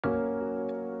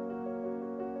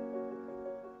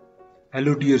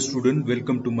Hello dear student,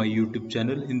 welcome to my YouTube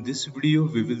channel. In this video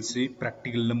we will see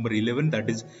practical number 11, that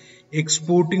is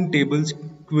exporting tables,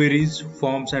 queries,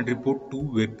 forms and report to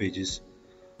web pages.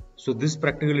 So this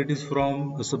practical it is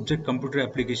from a subject computer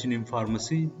application in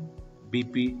pharmacy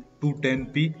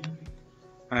BP210P,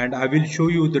 and I will show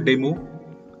you the demo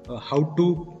how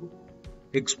to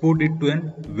export it to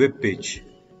an web page.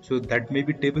 So that may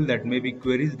be table, that may be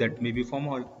queries, that may be form,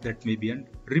 or that may be a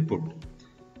report.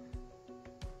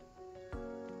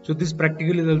 So this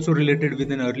practical is also related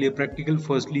with an earlier practical.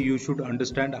 Firstly, you should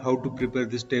understand how to prepare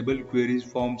this table, queries,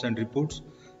 forms and reports,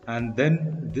 and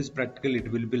then this practical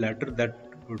it will be later that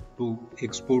to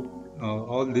export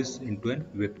all this into a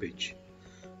web page.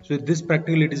 So this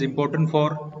practical it is important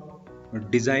for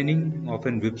designing of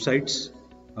an websites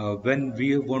when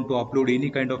we want to upload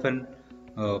any kind of an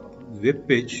web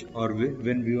page, or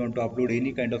when we want to upload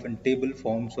any kind of an table,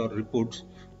 forms or reports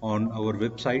on our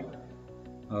website.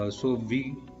 So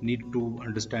we need to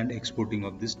understand exporting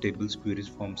of these tables, queries,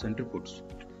 forms and reports.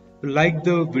 Like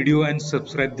the video and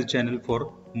subscribe the channel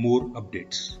for more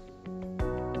updates.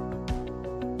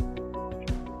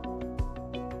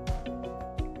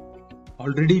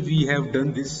 Already we have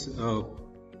done this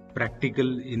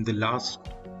practical in the last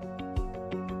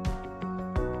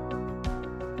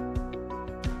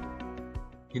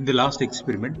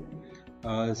experiment.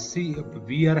 See,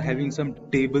 we are having some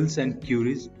tables and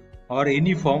queries or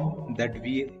any form that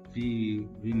we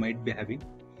might be having.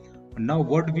 Now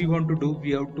what we want to do,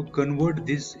 we have to convert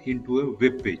this into a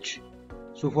web page.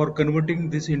 So for converting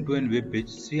this into a web page,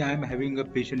 see, I am having a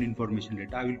patient information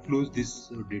data. I will close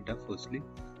this data firstly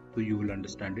so you will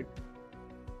understand it.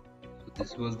 So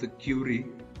this was the query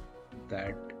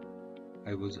that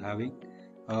I was having.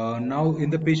 Now in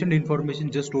the patient information,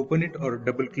 just open it or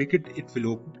double click it, it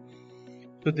will open.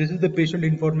 So this is the patient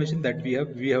information that we have.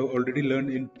 We have already learned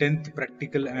in 10th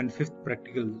practical and 5th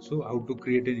practical. So how to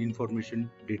create an information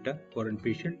data for a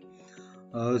patient.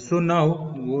 So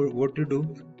now what to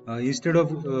do, instead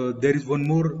of there is one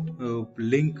more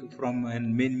link from a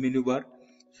main menu bar.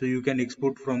 So you can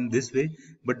export from this way,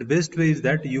 but the best way is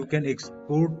that you can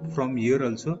export from here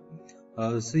also.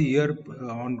 See here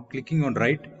on clicking on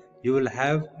right, you will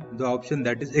have the option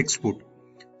that is export.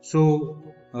 So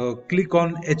click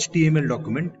on HTML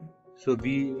document. So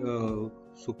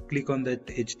click on that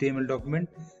HTML document.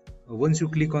 Once you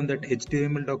click on that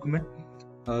HTML document,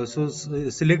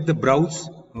 select the browse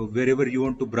wherever you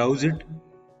want to browse it.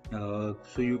 So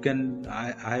you can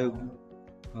I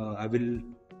will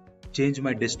change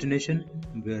my destination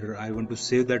where I want to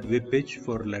save that web page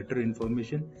for later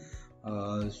information.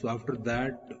 So after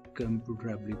that, computer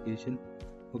application.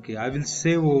 Okay, I will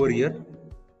save over here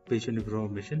patient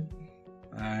information,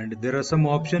 and there are some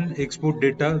options, export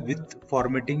data with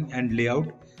formatting and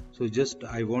layout. So just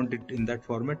I want it in that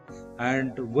format,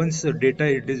 and once the data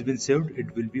it has been saved,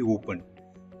 it will be open.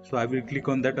 So I will click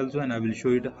on that also, and I will show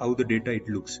it how the data it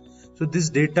looks. So this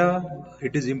data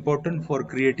it is important for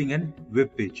creating an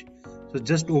web page. So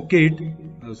just OK it.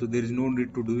 So there is no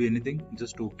need to do anything,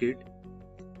 just OK it.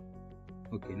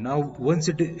 Okay, now once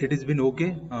it has been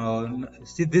okay,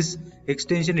 see this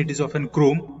extension it is of an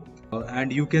Chrome,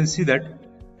 and you can see that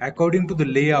according to the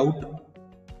layout,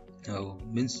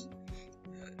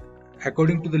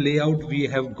 according to the layout we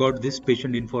have got this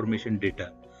patient information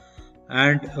data,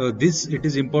 and this it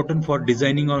is important for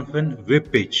designing of an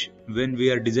web page. When we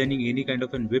are designing any kind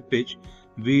of a web page,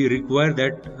 we require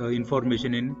that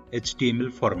information in HTML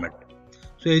format.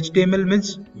 So HTML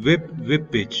means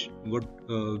web page. What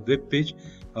web page?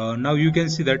 Now you can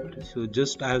see that. So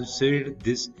just I have saved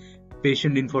this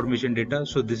patient information data.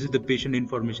 So this is the patient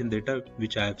information data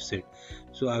which I have saved.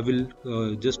 So I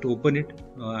will just open it.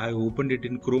 I have opened it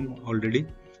in Chrome already.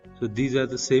 So these are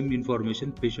the same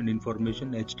information, patient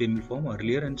information, HTML form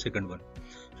earlier and second one.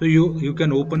 So you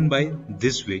can open by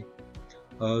this way.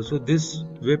 So this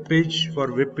web page,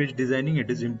 for web page designing, it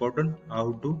is important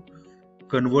how to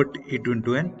convert it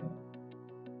into an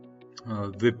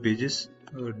web pages,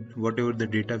 whatever the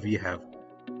data we have.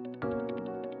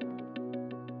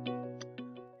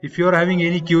 If you are having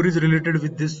any queries related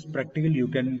with this practical, you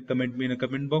can comment me in a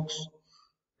comment box,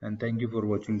 and thank you for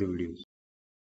watching the videos.